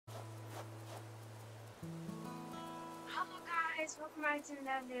guys, welcome back to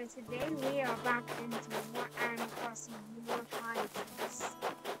another video. Today we are back into more Animal Crossing More Hybridds.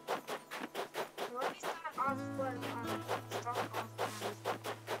 So let me start off with right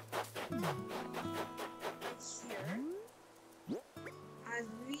here. As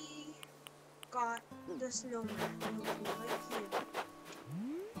we got the snowman right here.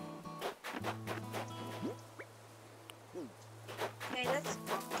 Okay, let's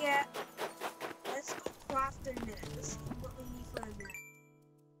go craft the net. Let's see what we need for a net.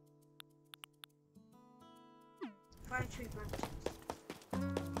 5 tree branches.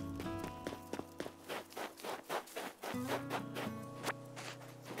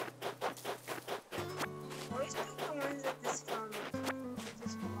 Always pick the ones at this farm.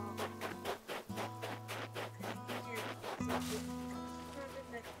 This farm. Okay, here.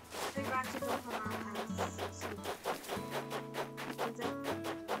 The branches will come out as soon.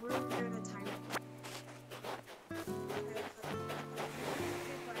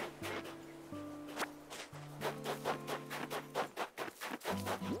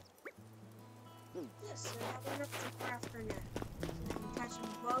 Yes, so I have enough to craft for net. So I'm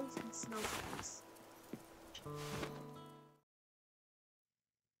catching bugs and snowflakes.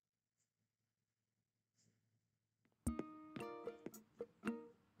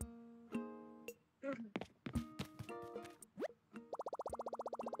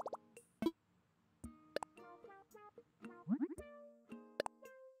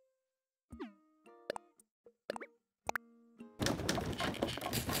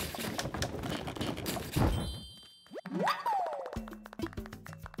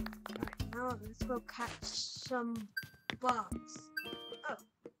 Now let's go catch some bugs. Oh,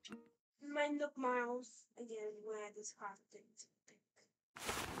 my Nook Miles again where this crafting thing.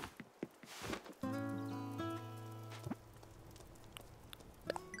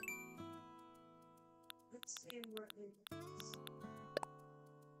 Let's see what it is.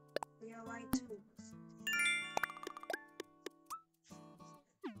 We got light tools.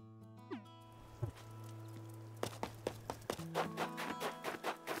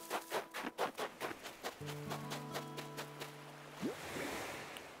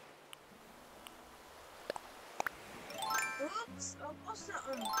 Oops! What's the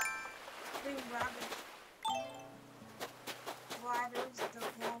big rabbit? Why there's the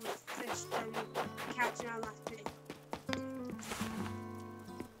ball with fish that we catching our last day.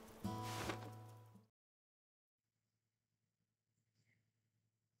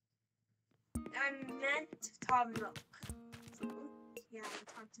 I meant Tom Nook. So, yeah, I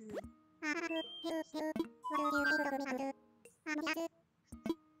talked to him.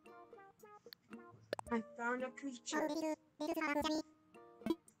 I found a creature.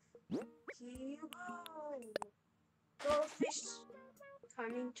 Here you go. Goldfish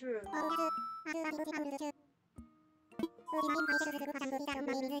coming through.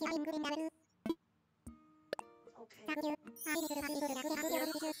 Okay.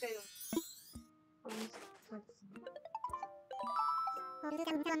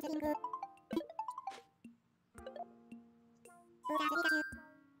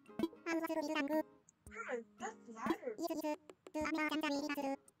 That's ladder. We're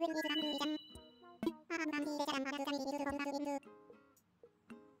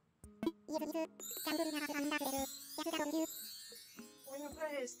gonna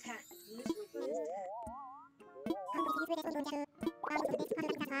put his tent.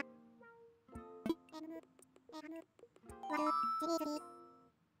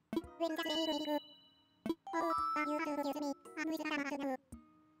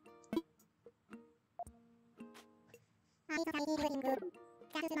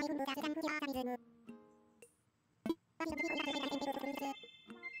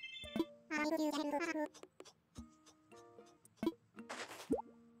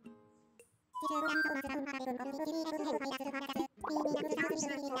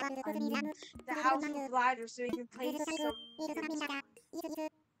 The house with ladder so we can place some.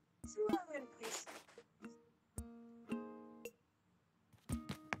 So I'm gonna place.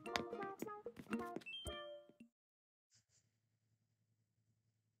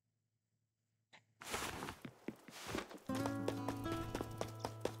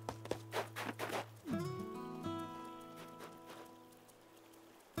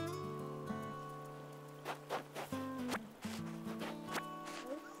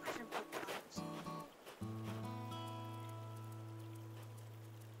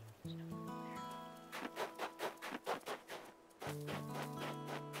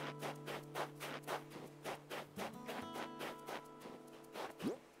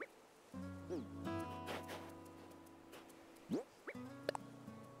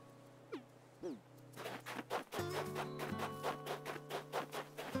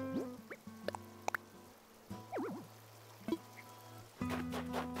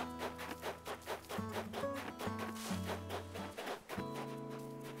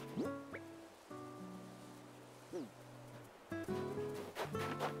 This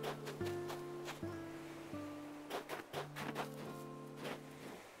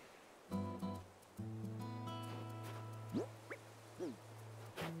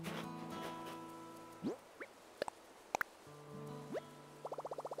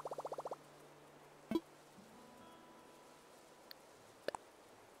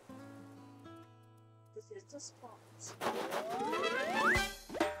is the spot.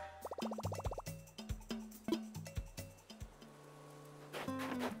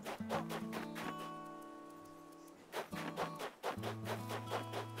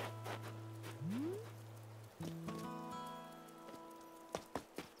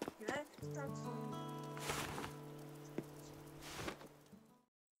 Let's start from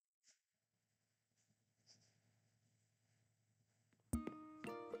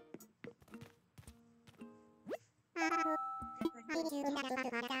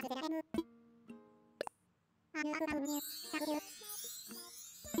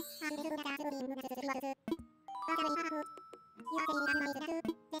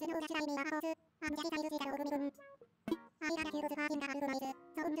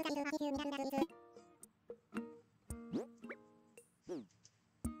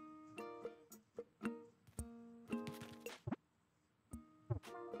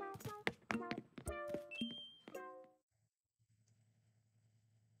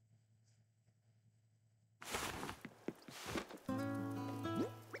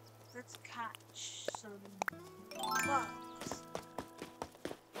let's catch some bugs.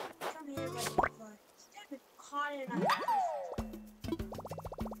 Come here, buddy. Instead of caught in a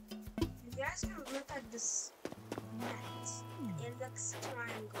you guys can look at this net. It looks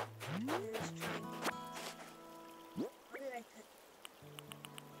triangle. There's triangle. What did I pick?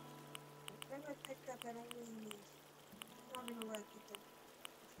 When I picked up, I don't really need. I'm not gonna work with them.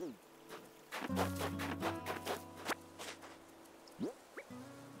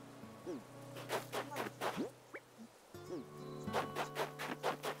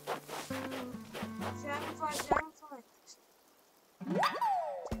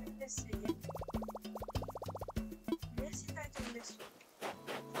 This again. Let's see if I can miss one.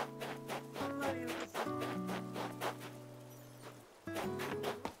 Not even the phone.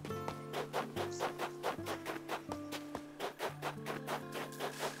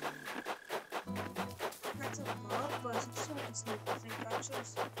 That's a bug, but it's so it's not I think actually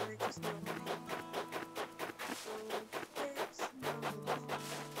it's like it's not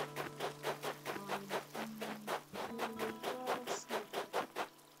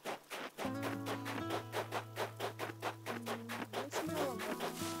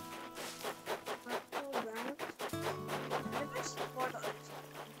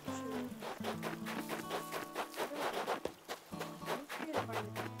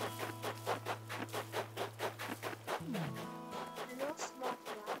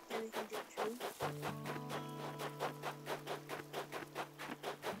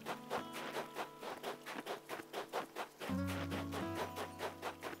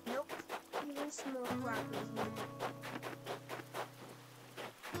small crackers.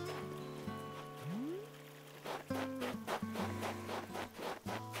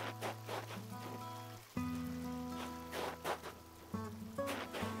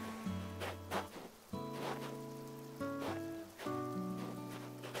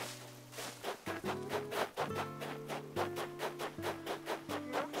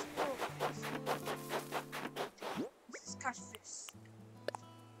 This is catfish.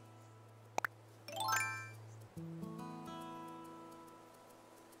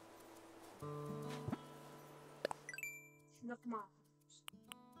 Look, Mom.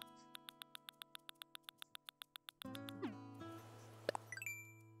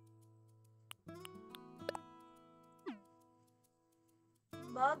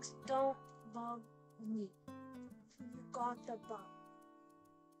 Bugs don't bug me. You got the bug.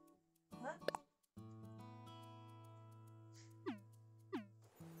 What?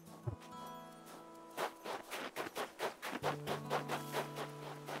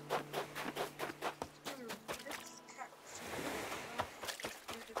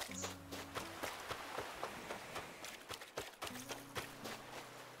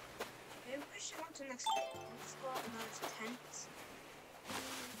 To next week. Let's go out another tent.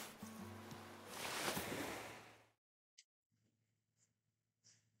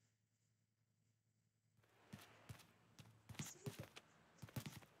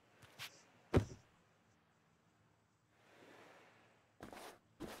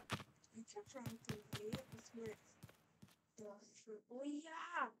 I'm trying to wait with the oh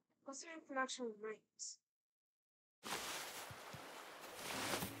yeah! What's the production rates?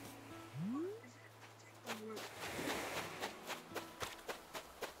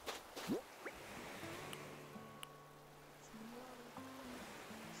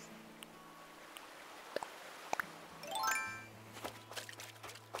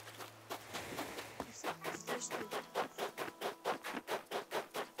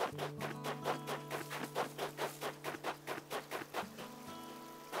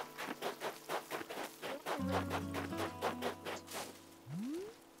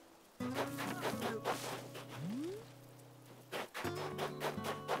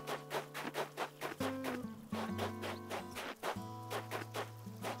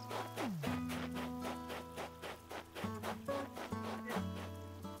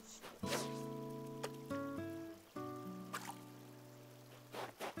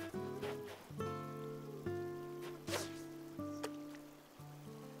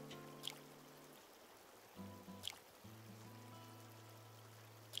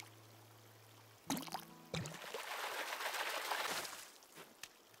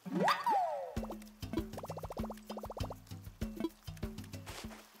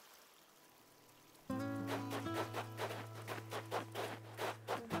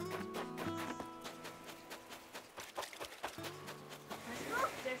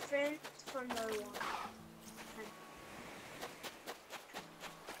 Different from the other one.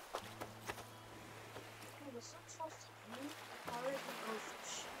 Oh, this looks so tiny. How is the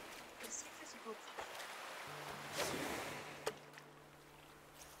goldfish? Let's see if it's a goldfish.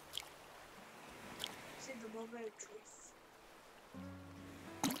 See the mulberry trees.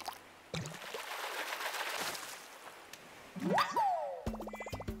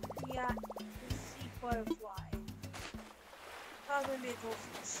 Yeah, the sea butterfly. Probably be a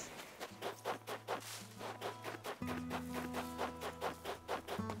goldfish.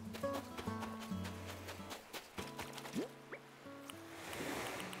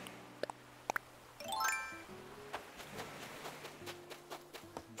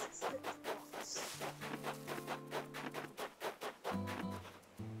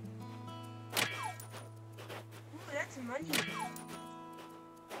 Ooh, that's money.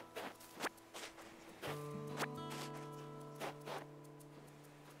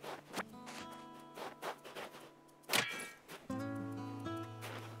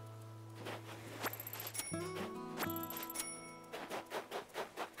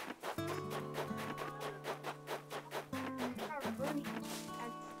 Money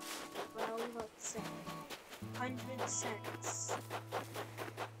at, well, let's say 100 cents.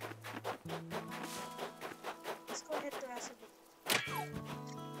 Let's go hit the rest of it.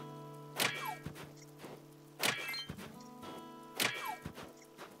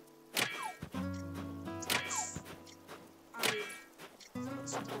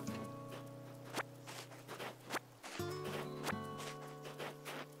 Someone's talking.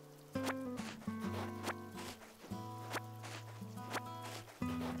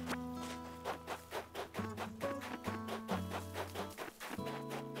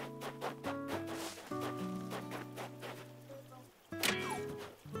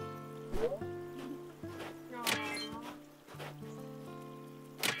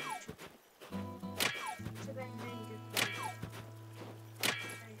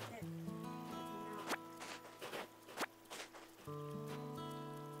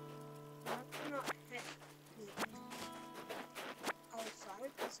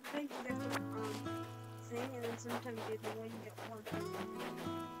 Sometimes you get the thing, and then sometimes you get the one you get one.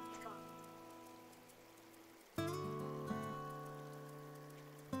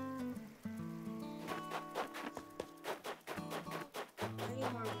 Any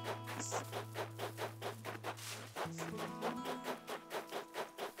more ones?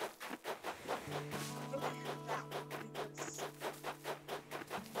 Okay, that one because.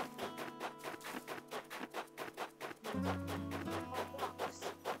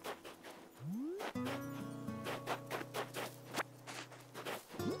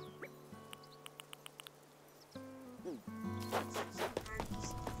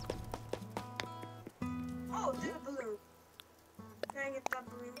 Oh, there's a balloon. Can I get that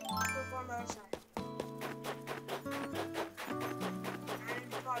balloon? Look on the other side. And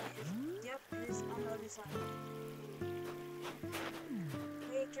it probably is. Yep, it is on the other side.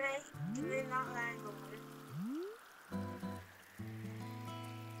 Wait, can I not land over it?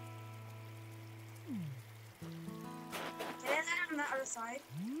 Can I land on the other side?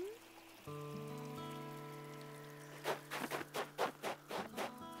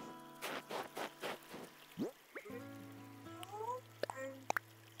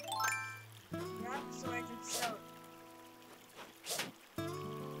 So I can sell it.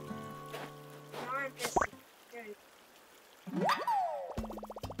 Now I'm missing. There you go.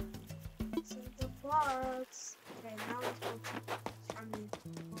 See the box. Okay, now let's go to,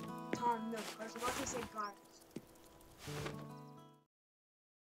 Tom Nook. I was about to say gardens.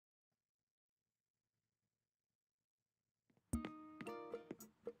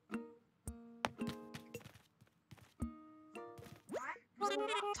 What?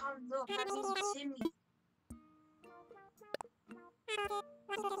 Tom Nook, that means Timmy.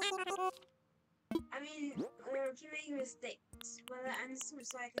 I mean, if you make mistakes, but I'm just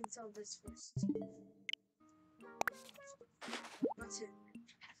so I can sell this first. What's it?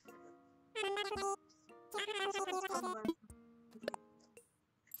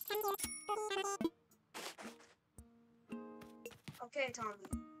 Okay, Tommy.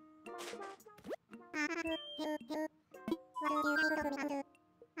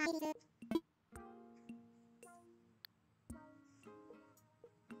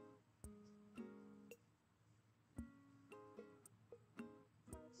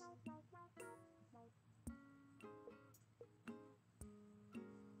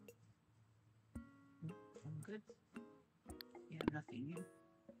 I'm good. Yeah, nothing new.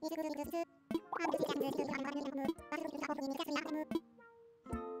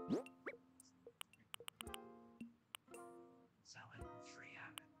 So I'm free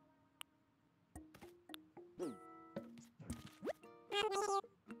out.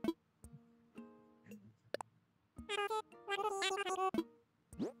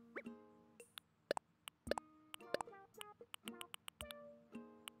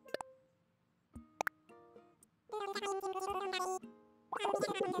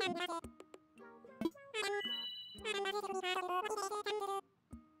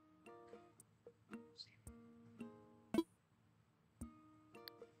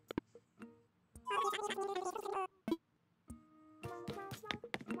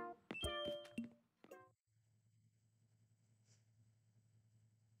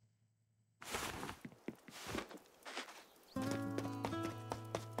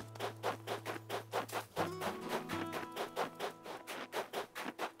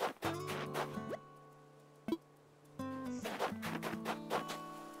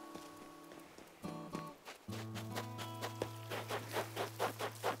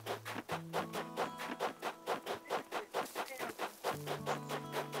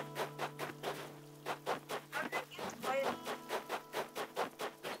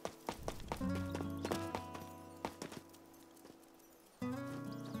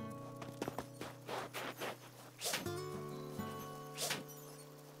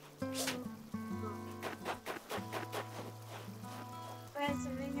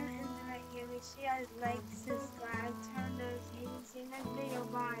 Something in the right here. We see our likes is